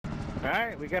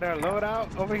Alright, we got our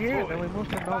loadout over here, then we move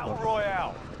to Battle Nova.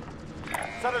 Royale.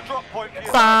 Set a drop point for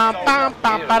your Bam bam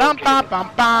bam bam bam bam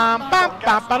bam bam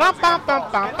bam bam bam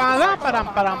bam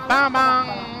bam bam bam.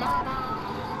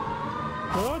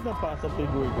 Cosa passa,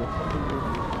 Piguigo?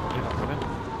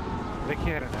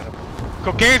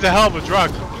 Cocaine's a hell of a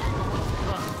drug.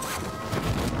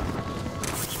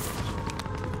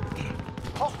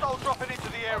 Hostile dropping into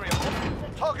the area.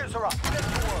 Targets are up. Get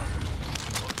to work.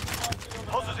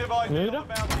 Positive ID on the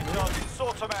mountain target.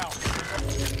 Sort them out.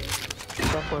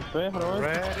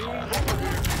 Ready?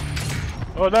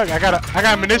 Oh look, I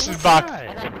got a munitions box.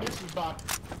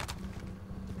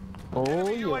 Oh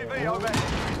UAV yeah. overhead.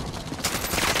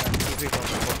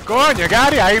 Coño,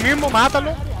 Gary, ahí mismo,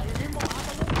 mátalo.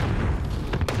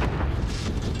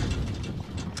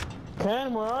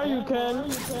 Ken, where are you, Ken?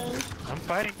 I'm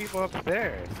fighting people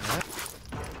upstairs.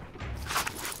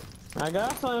 I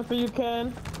got something for you,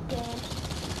 Ken.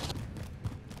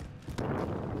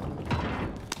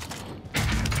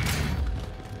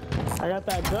 I got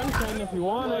that gun, Ken, if you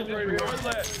want it. Where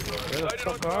the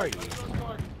fuck are you?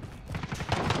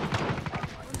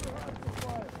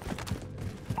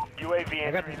 UAV I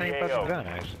got the same fucking gun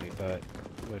actually, but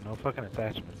with no fucking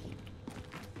attachments.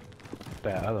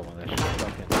 That other one, that shit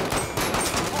fucking.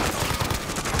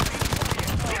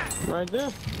 Right there,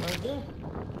 right there.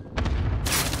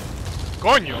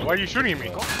 Coño, why are you shooting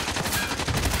me?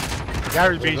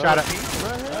 Gary's being shot at.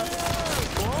 Right here.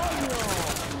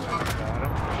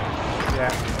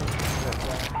 Yeah.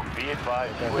 Be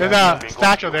advised. There's a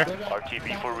statue there.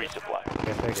 RTB for resupply.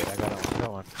 Okay, take it. I got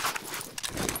one.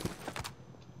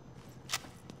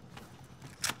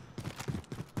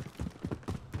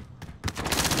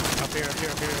 Up here.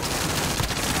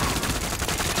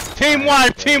 Team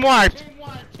wiped, team wiped.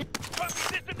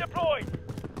 System deployed.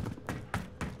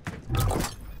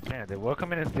 Man, did Will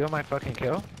come in and steal my fucking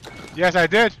kill? Yes, I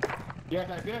did.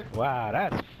 Wow,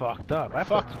 that's fucked up. I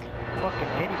fucked fucking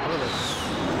 80 bullets.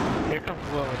 Here comes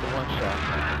Will with the one shot.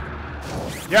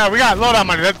 Yeah, we got loadout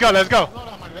money. Let's go, let's go.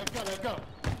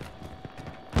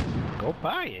 Go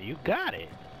buy it. You got it.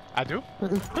 I do.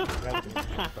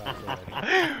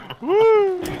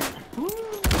 Woo.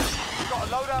 Got a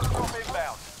loadout drop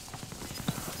inbound.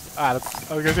 I was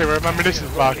gonna say, where's my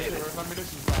munitions box?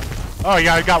 Oh,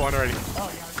 yeah, I got one already.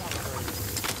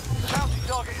 Bounty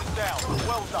target is down.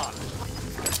 Well done.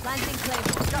 Landing plane.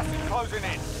 Gas is closing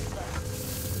in.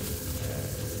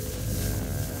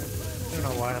 I don't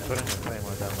know why I'm putting the same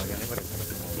one down like anybody's gonna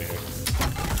come over here.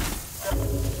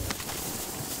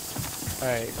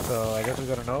 Alright, so I guess we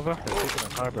go to Nova. They're taking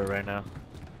the harbor right now.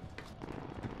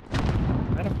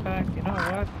 Matter of fact, you know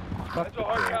what? Fuck the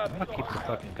I'm gonna keep the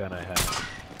fucking gun I have.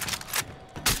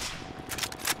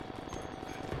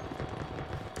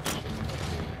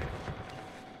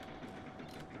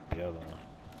 The other one.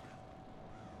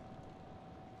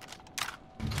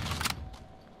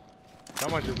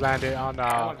 Someone just landed on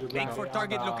Link for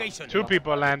target location. two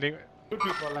people landing.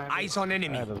 Eyes on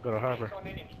enemy. Alright, let's go to harbor.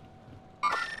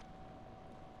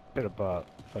 Bit about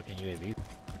fucking UAV.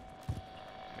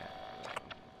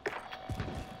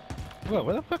 Whoa,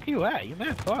 where the fuck are you at? You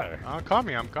mad far. I'm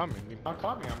coming.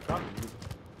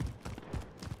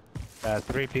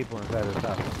 Three people inside this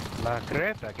house. La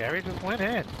Creta, Gary just went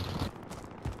in.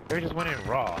 Gary just went in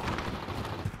raw.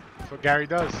 That's what Gary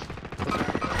does.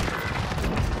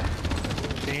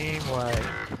 Team white.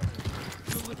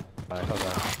 Alright, hold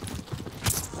on.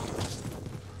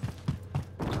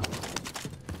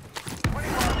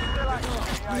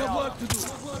 We have work to do.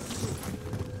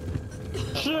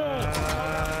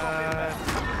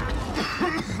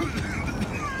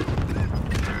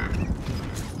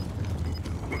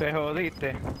 Te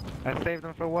jodiste. I saved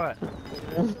them for what?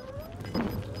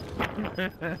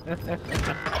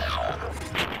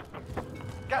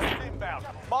 Gas is inbound.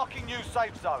 Marking new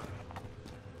safe zone.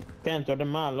 Ken, tú eres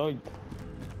malo hoy.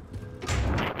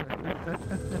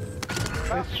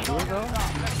 It's true though.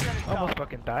 Almost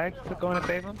fucking died to go and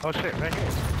save him. Oh shit, right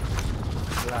here.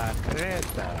 La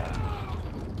Creta.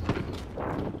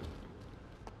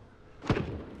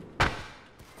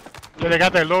 Yeah, they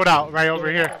got their loadout right over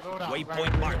here.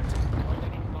 Waypoint marked.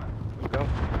 Let's go.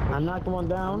 I knocked one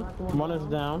down. One is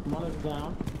down.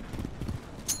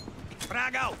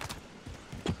 Frag out.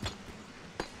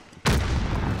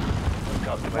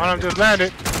 One of them just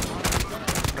landed.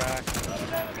 Crack.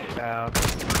 Down.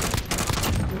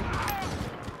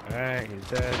 Alright, he's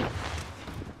dead.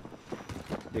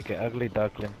 You get ugly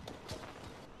duckling.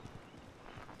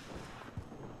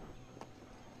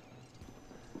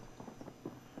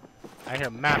 I hear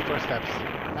mad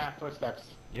footsteps.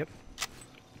 Yep.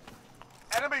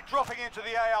 Enemy dropping into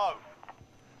the AO.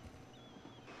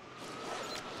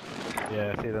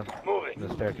 Yeah, I see them. In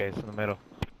the staircase in the middle.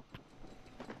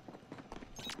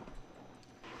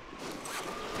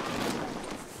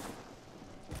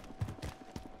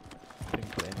 Pink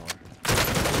Claymore.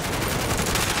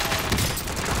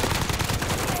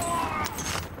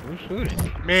 Who's shooting?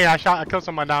 Me, I killed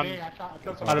someone down.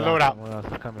 By the loadout. Someone else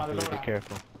is coming through, be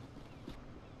careful.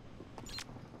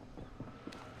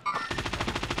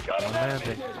 Got him.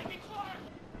 Landing.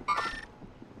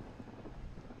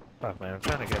 Fuck man, I'm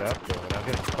trying to get up there, but I'm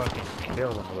getting fucking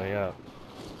killed on the way up.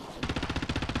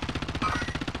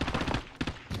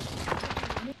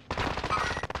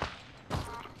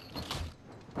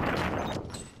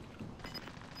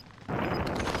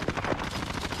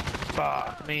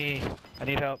 Fuck me. I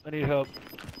need help, I need help.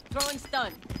 Throwing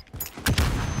stun.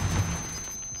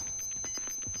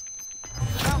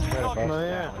 Oh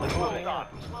yeah.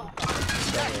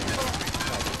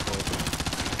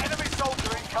 Enemy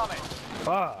soldier incoming.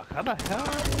 Fuck, how the hell?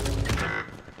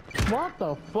 What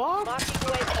the fuck? Marking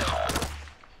waypoint.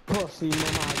 Pussy,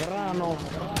 mama, grano.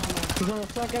 He's on the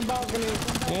second balcony.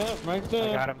 Yeah, right I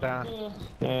there. got him down.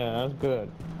 Yeah, that's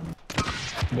good.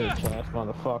 Bitch ass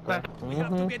motherfucker. We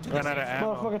have to get to Run the out of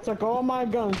ammo. Motherfucker took all my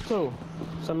guns too.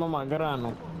 Some mama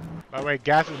grano. By the way,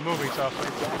 gas is moving, so.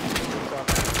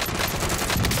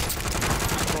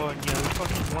 Oh, yeah, we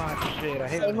fucking watch shit. I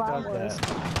hate when it does that.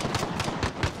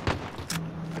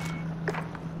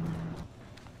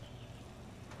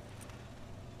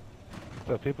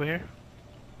 So, people here?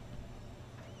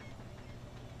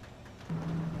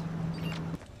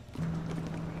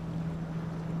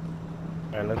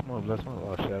 Alright, let's move, let's move.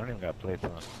 Oh shit, I don't even got plates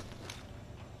on.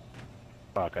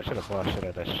 Fuck, I should have bought shit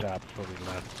at that shop before we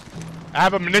left. I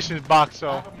have a munitions box,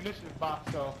 so.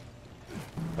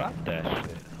 Fuck that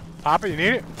shit. Papa, you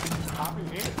need it?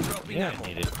 dropping Yeah, ammo. I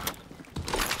need it.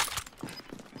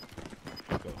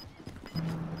 Let's go.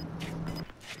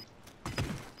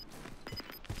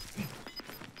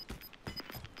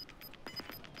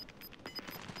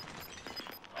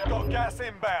 Got gas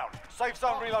inbound. Safe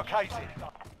zone relocated.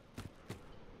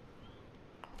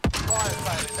 Fire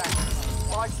sale is active.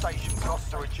 Buy station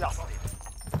costs are adjusted.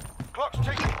 Clock's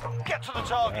ticking. Get to the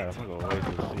target. Alright, I'm gonna go wait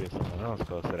to see if someone else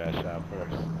goes to that shop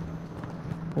first.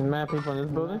 There's mad people in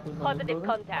this building? Positive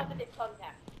contact.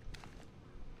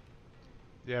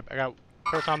 Yep, I got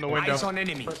first on the window. Eyes on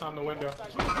enemy. First on the window.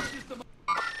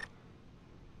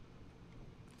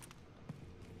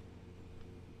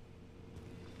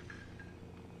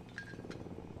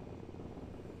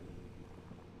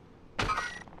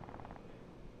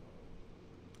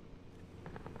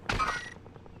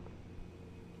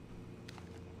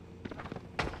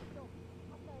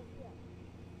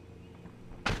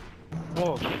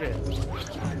 Oh shit.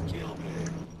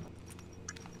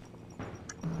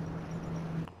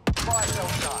 Fire cell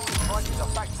done. Prices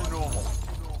are back to normal.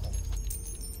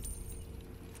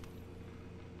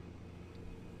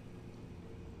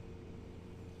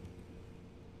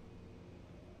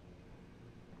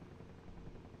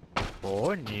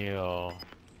 Coño.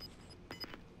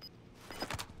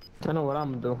 I know what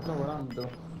I'm gonna do.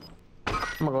 I'm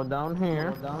gonna go down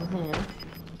here.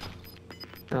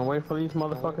 And wait for these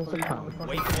motherfuckers to come.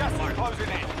 Wait for Gas the is mark. closing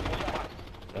in.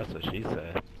 That's what she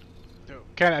said.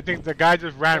 Ken, I think the guy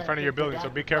just ran in front of your building, so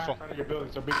be careful.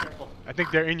 I think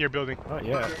they're in your building. Oh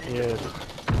yeah, he is.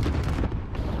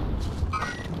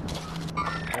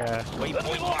 Yeah,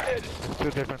 Waypoint marked.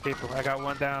 two different people. I got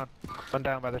one down. One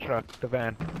down by the truck, the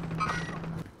van.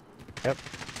 Yep.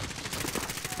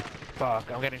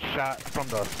 Fuck, I'm getting shot from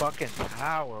the fucking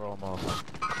tower almost.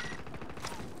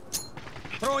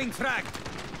 Throwing frag.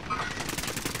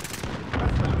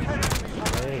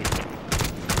 Hey.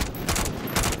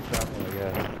 Drop me, I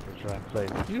guess. We're trying to play.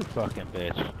 You fucking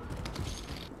bitch.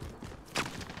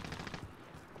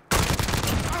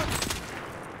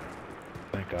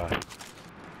 Thank God.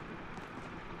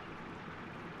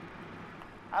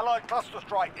 Allied cluster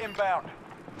strike inbound.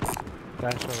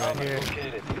 That's right here.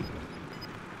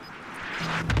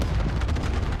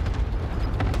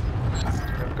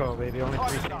 Let's go, baby. Only 3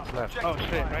 teams left. Oh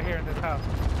shit, right here in this house.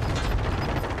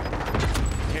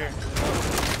 Here.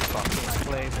 Fucking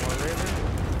Claymore, really?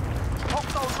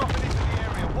 Hostile dropping into the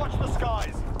area. Watch the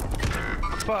skies.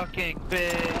 Fucking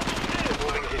bitch.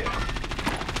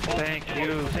 Thank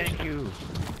you, thank you.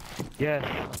 Yes,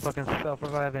 I'm fucking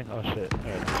self-reviving. Oh shit.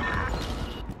 Alright.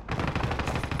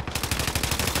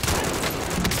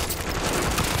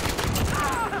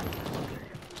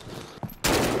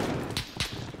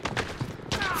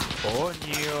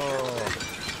 Coño.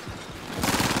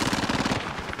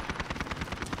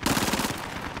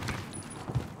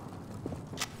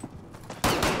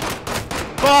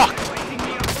 Fuck!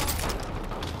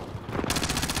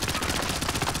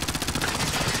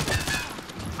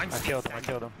 killed him. I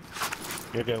killed him.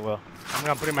 You're good, Will. I'm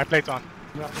gonna put my plates on.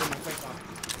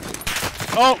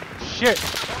 Oh shit!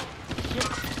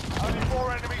 Only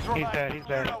 4 enemies remain. dead, he's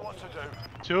dead. You know what to do.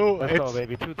 Two. Let's go, It's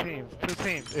baby. Two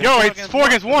teams. yo. It's 4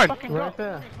 against 1. Fucking Right go.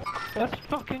 there. Let's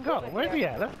fucking go. Where's he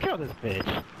at? Let's kill this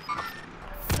bitch.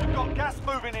 We've got gas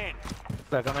moving in.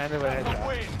 Look, I'm ending with a headshot.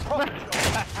 Win.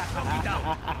 Proper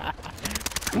job.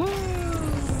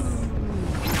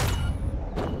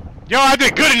 Yo, I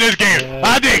did good in this game.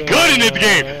 I did good in this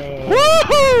game.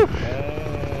 Woohoo!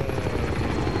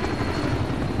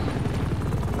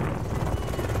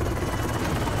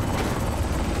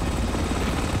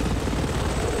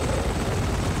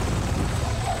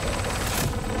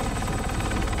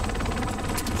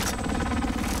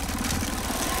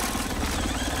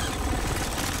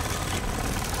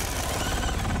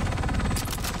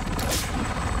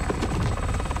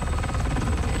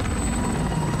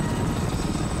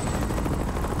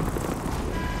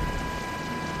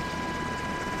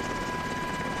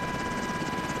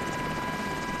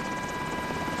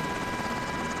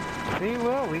 See,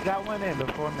 Will, we got one in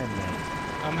before midnight.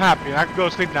 I'm happy. I can go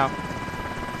to sleep now.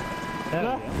 Hell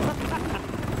yeah.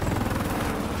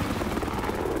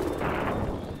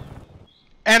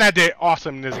 And I did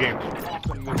awesome in this game.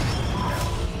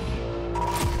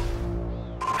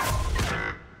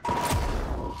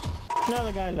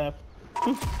 Another guy left.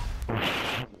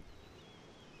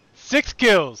 6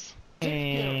 kills.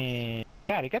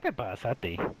 Cara, ¿qué te pasa a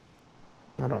ti?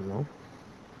 I don't know.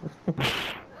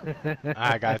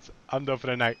 Alright, guys. I'm done for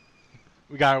the night.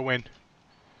 We gotta win.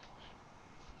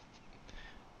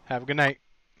 Have a good night.